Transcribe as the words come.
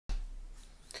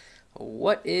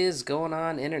What is going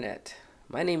on, internet?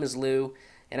 My name is Lou,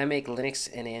 and I make Linux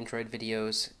and Android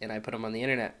videos, and I put them on the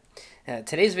internet.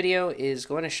 Today's video is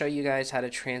going to show you guys how to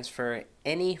transfer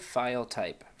any file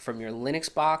type from your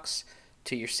Linux box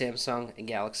to your Samsung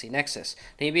Galaxy Nexus.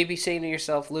 Now you may be saying to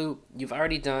yourself, Lou, you've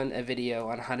already done a video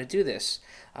on how to do this.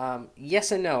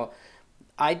 Yes and no.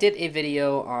 I did a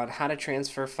video on how to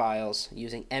transfer files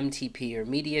using MTP, or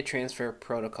Media Transfer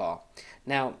Protocol.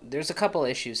 Now, there's a couple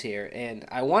issues here, and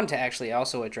I want to actually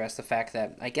also address the fact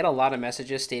that I get a lot of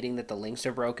messages stating that the links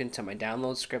are broken to my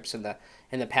download scripts and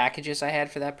the packages I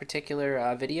had for that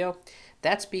particular video.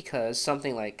 That's because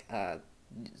something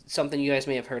you guys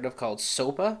may have heard of called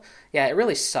SOPA. Yeah, it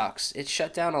really sucks. It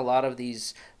shut down a lot of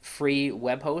these free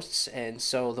web hosts, and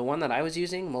so the one that I was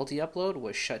using, multi-upload,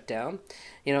 was shut down.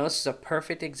 This is a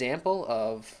perfect example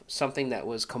of something that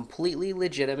was completely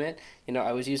legitimate.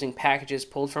 I was using packages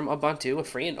pulled from Ubuntu, a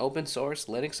free and open source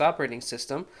Linux operating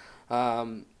system,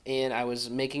 and I was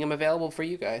making them available for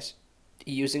you guys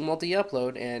using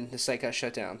multi-upload, and the site got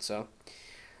shut down. So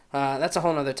that's a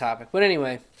whole nother topic. But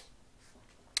anyway,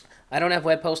 I don't have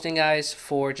web hosting, guys,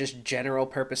 for just general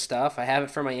purpose stuff. I have it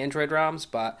for my Android ROMs,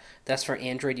 but that's for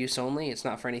Android use only. It's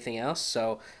not for anything else.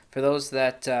 So for those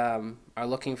that are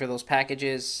looking for those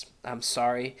packages, I'm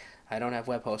sorry. I don't have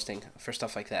web hosting for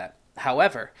stuff like that.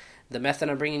 However, the method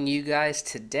I'm bringing you guys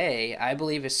today, I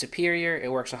believe, is superior.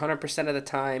 It works 100% of the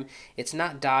time. It's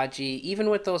not dodgy. Even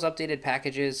with those updated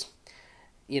packages,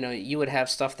 you would have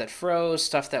stuff that froze,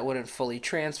 stuff that wouldn't fully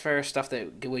transfer, stuff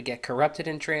that would get corrupted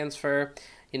in transfer.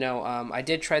 I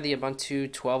did try the Ubuntu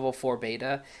 12.04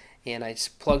 beta, and I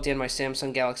just plugged in my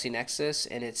Samsung Galaxy Nexus,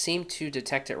 and it seemed to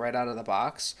detect it right out of the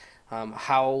box.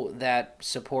 How that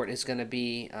support is going to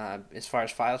be as far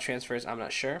as file transfers, I'm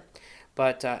not sure.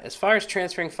 But as far as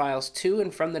transferring files to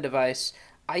and from the device,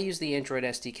 I use the Android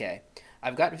SDK.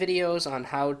 I've got videos on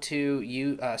how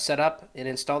to set up and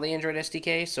install the Android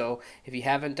SDK, so if you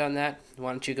haven't done that,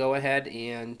 why don't you go ahead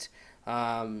and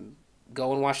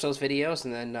go and watch those videos,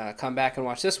 and then come back and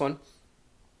watch this one.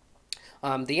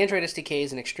 The Android SDK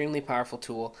is an extremely powerful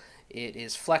tool. It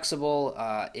is flexible.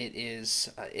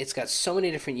 It's got so many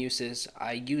different uses.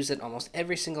 I use it almost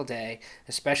every single day,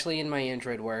 especially in my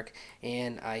Android work,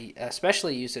 and I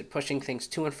especially use it pushing things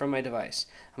to and from my device.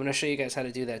 I'm going to show you guys how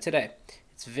to do that today.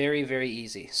 It's very, very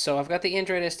easy. So I've got the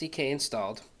Android SDK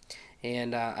installed,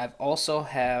 and I've also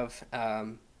have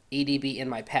ADB in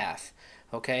my path.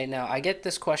 Okay, now I get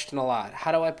this question a lot.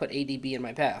 How do I put ADB in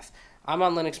my path? I'm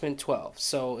on Linux Mint 12,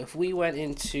 so if we went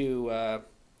into,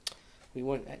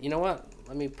 you know what?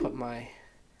 Let me put my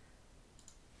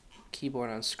keyboard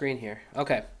on screen here.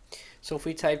 Okay, so if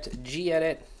we typed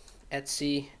gedit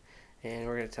etc, and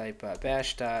we're going to type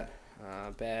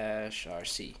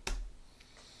bash.bashrc.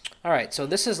 All right, so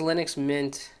this is Linux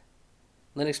Mint's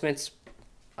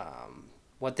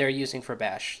what they're using for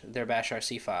bash, their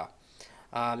bashrc file.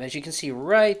 As you can see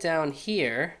right down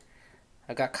here,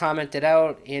 I got commented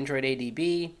out Android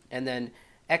ADB, and then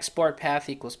export path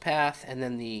equals path, and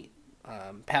then the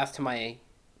path to my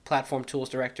platform tools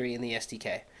directory in the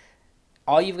SDK.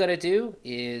 All you've got to do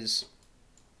is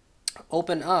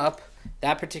open up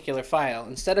that particular file.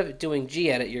 Instead of doing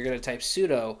gedit, you're going to type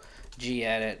sudo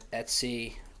gedit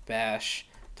etc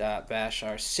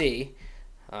bash.bashrc.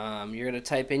 You're going to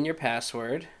type in your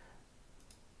password.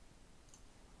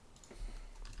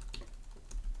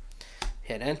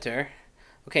 Hit enter.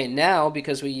 Okay, now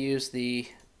because we use the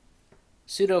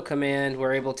sudo command,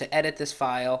 we're able to edit this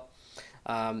file.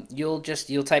 You'll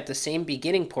type the same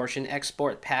beginning portion,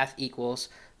 export path equals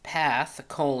path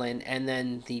colon, and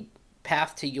then the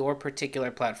path to your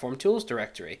particular platform tools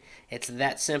directory. It's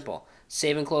that simple.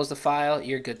 Save and close the file,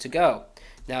 you're good to go.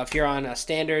 Now if you're on a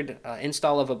standard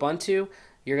install of Ubuntu,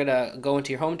 you're going to go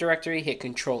into your home directory, hit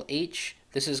Control H.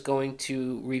 This is going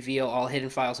to reveal all hidden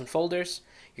files and folders.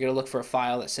 You're going to look for a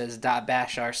file that says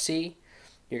 .bashrc.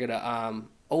 You're going to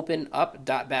open up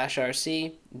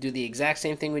 .bashrc, do the exact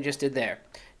same thing we just did there.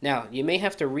 Now, you may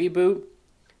have to reboot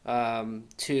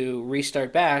to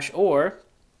restart bash, or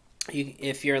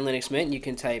if you're in Linux Mint, you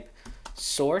can type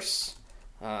source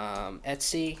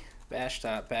etc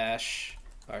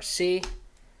bash.bashrc.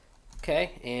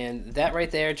 Okay, and that right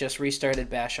there just restarted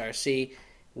bashrc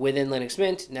within Linux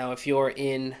Mint. Now, if you're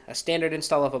in a standard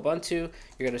install of Ubuntu,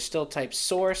 you're going to still type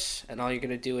source, and all you're going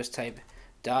to do is type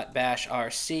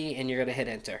 .bashrc, and you're going to hit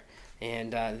enter.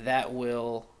 And that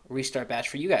will restart bash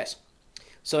for you guys.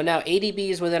 So now ADB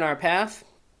is within our path.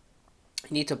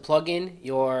 You need to plug in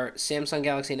your Samsung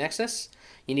Galaxy Nexus.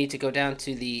 You need to go down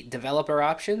to the developer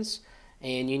options,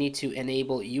 and you need to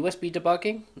enable USB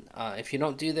debugging. If you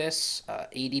don't do this,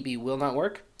 ADB will not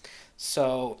work.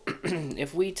 So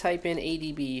if we type in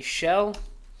adb shell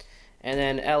and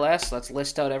then ls, let's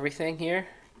list out everything here.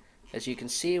 As you can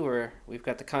see, we've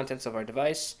got the contents of our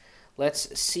device.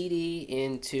 Let's cd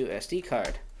into SD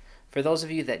card. For those of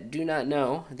you that do not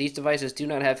know, these devices do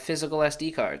not have physical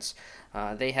SD cards.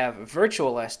 They have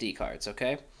virtual SD cards,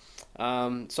 okay?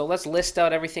 So let's list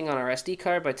out everything on our SD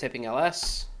card by typing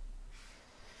ls.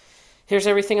 Here's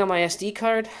everything on my SD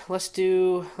card. Let's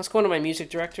go into my music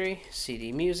directory,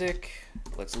 cd music.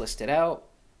 Let's list it out.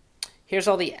 Here's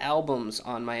all the albums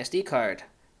on my SD card.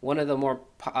 One of the more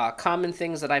common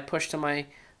things that I push to my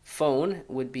phone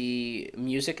would be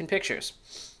music and pictures.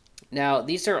 Now,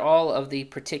 these are all of the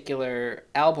particular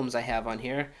albums I have on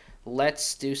here.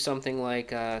 Let's do something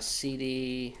like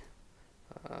CD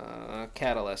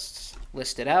Catalysts.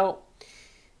 List it out.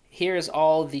 Here's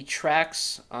all the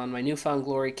tracks on my Newfound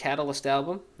Glory Catalyst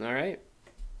album. All right.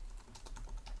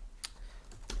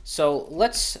 So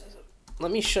let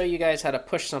me show you guys how to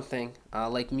push something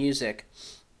like music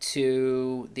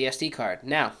to the SD card.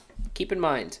 Now, keep in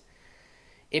mind,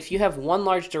 if you have one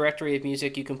large directory of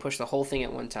music, you can push the whole thing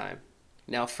at one time.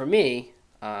 Now, for me,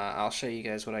 I'll show you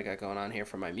guys what I got going on here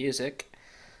for my music.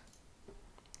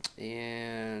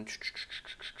 And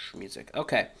music.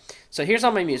 Okay, so here's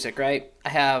all my music, right? I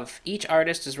have each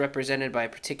artist is represented by a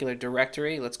particular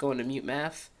directory. Let's go into mute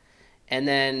math. And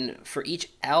then for each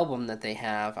album that they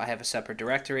have, I have a separate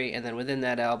directory. And then within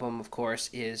that album, of course,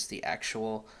 is the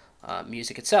actual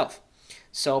music itself.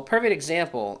 So perfect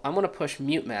example, I'm going to push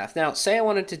mute math. Now, say I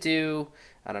wanted to do,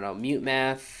 I don't know, mute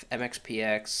math,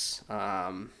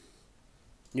 MXPX,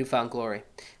 Newfound Glory.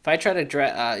 If I try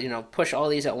to push all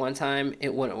these at one time,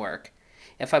 it wouldn't work.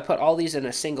 If I put all these in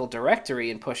a single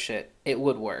directory and push it, it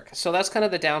would work. So that's kind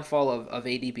of the downfall of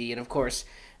ADB. And of course,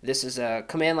 this is a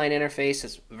command line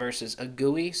interface versus a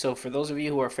GUI. So for those of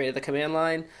you who are afraid of the command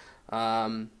line,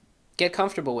 get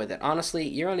comfortable with it. Honestly,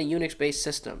 you're on a Unix-based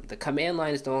system. The command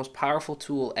line is the most powerful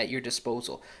tool at your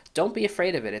disposal. Don't be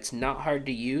afraid of it. It's not hard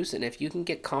to use. And if you can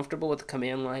get comfortable with the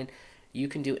command line, you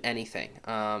can do anything.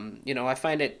 I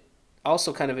find it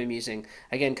also kind of amusing,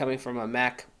 again, coming from a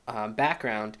Mac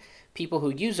background, people who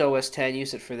use OS X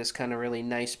use it for this kind of really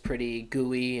nice, pretty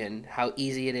GUI and how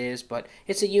easy it is, but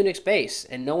it's a Unix base,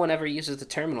 and no one ever uses the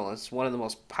terminal. It's one of the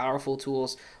most powerful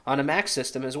tools on a Mac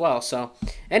system as well. So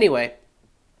anyway,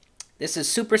 this is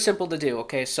super simple to do,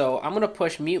 okay? So I'm going to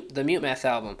push the mute math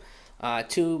album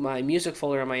to my music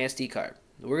folder on my SD card.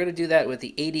 We're going to do that with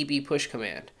the adb push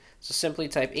command. So simply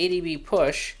type adb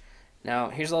push. Now,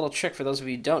 here's a little trick for those of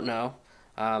you who don't know.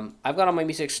 I've got all my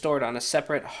music stored on a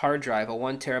separate hard drive, a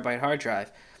 1 terabyte hard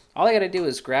drive. All I got to do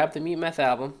is grab the mute math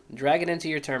album, drag it into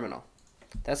your terminal.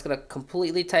 That's going to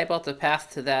completely type out the path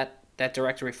to that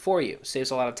directory for you. Saves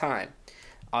a lot of time.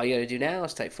 All you got to do now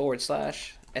is type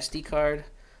 /sdcard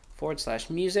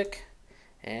 /music,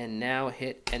 and now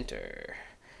hit enter.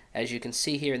 As you can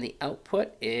see here in the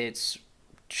output, it's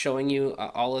showing you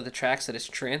all of the tracks that it's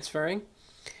transferring.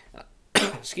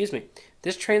 Excuse me.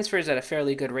 This transfers at a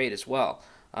fairly good rate as well.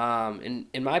 In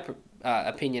my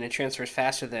opinion, it transfers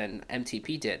faster than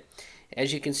MTP did.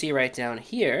 As you can see right down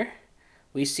here,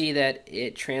 we see that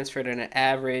it transferred at an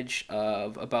average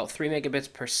of about 3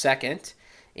 megabits per second,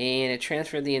 and it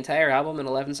transferred the entire album in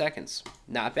 11 seconds.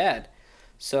 Not bad.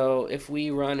 So if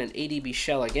we run an adb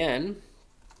shell again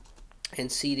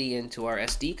and cd into our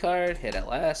SD card, hit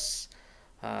ls,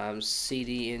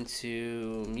 cd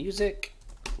into music,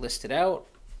 list it out.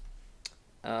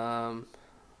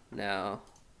 Now,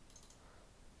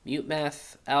 mute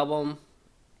math album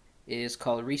is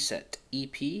called Reset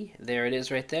EP. There it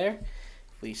is right there.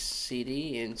 If we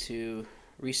cd into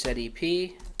Reset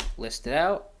EP, list it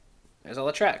out, there's all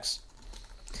the tracks.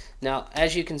 Now,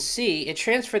 as you can see, it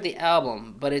transferred the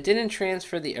album, but it didn't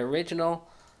transfer the original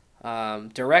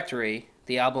directory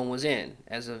the album was in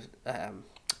as a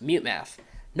mute math.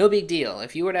 No big deal.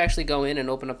 If you were to actually go in and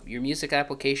open up your music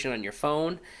application on your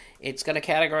phone, it's going to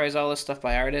categorize all this stuff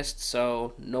by artist,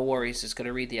 so no worries. It's going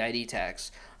to read the ID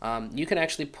tags. You can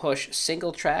actually push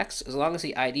single tracks. As long as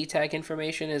the ID tag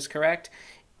information is correct,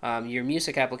 your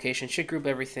music application should group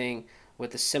everything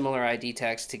with the similar ID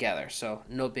tags together, so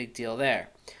no big deal there.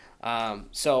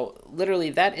 So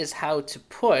literally that is how to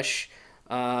push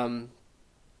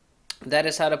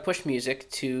music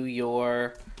to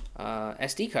your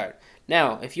SD card.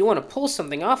 Now, if you want to pull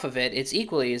something off of it, it's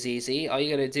equally as easy. All you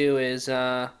got to do is,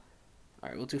 all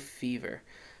right, we'll do fever.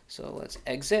 So let's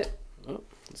exit. Oh,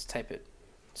 let's type it,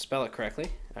 spell it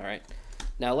correctly. All right.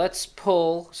 Now let's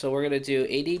pull. So we're going to do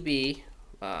adb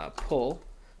pull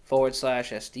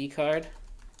 /sdcard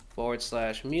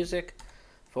 /music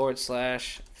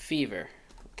 /fever.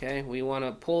 Okay, we want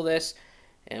to pull this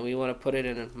and we want to put it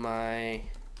in my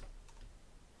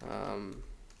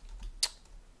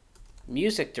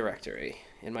music directory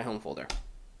in my home folder.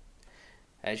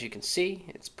 As you can see,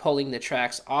 it's pulling the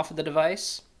tracks off of the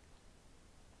device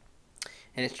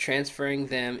and it's transferring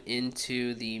them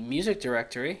into the music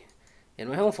directory in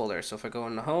my home folder. So if I go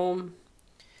into home,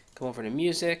 come over to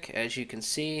music, as you can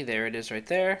see, there it is right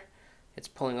there. It's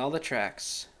pulling all the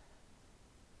tracks.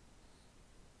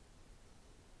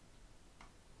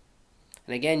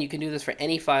 And again, you can do this for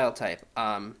any file type.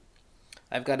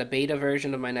 I've got a beta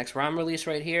version of my next ROM release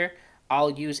right here. I'll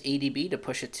use ADB to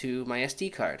push it to my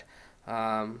SD card.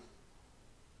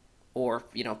 Or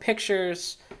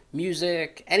pictures,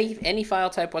 music, any file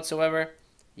type whatsoever,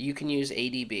 you can use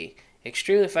ADB.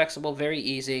 Extremely flexible, very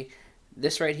easy.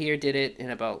 This right here did it in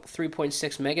about 3.6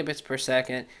 megabits per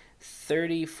second,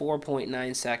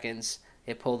 34.9 seconds.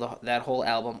 It pulled that whole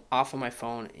album off of my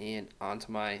phone and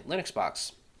onto my Linux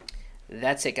box.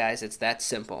 That's it, guys. It's that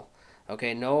simple.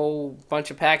 Okay, no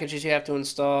bunch of packages you have to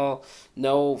install,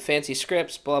 no fancy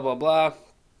scripts, blah, blah, blah.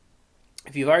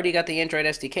 If you've already got the Android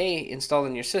SDK installed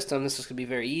in your system, this is going to be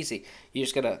very easy. You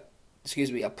just got to,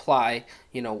 apply,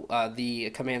 the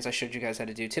commands I showed you guys how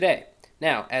to do today.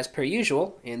 Now, as per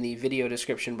usual, in the video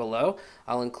description below,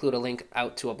 I'll include a link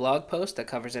out to a blog post that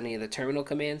covers any of the terminal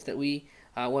commands that we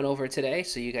went over today,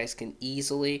 so you guys can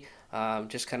easily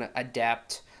just kind of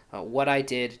adapt what I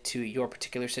did to your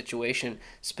particular situation,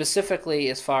 specifically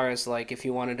as far as like if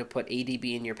you wanted to put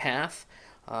ADB in your path.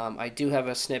 I do have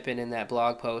a snippet in that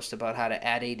blog post about how to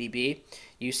add ADB.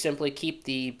 You simply keep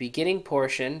the beginning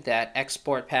portion, that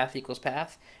export path equals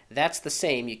path. That's the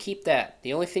same. You keep that.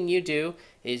 The only thing you do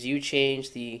is you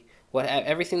change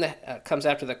everything that comes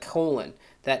after the colon,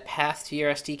 that path to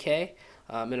your SDK.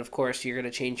 And of course, you're going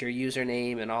to change your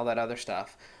username and all that other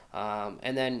stuff.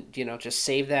 And then, just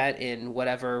save that in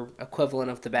whatever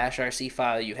equivalent of the bashrc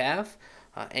file you have.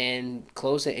 And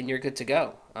close it and you're good to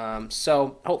go.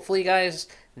 So hopefully, guys,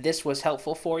 this was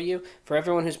helpful for you. For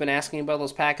everyone who's been asking about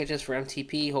those packages for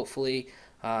MTP, hopefully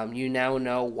you now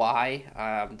know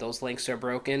why those links are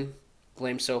broken.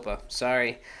 Blame SOPA.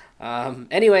 Sorry.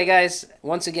 Anyway, guys,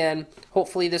 once again,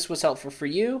 hopefully this was helpful for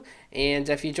you. And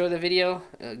if you enjoyed the video,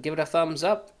 give it a thumbs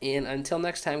up. And until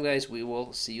next time, guys, we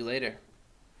will see you later.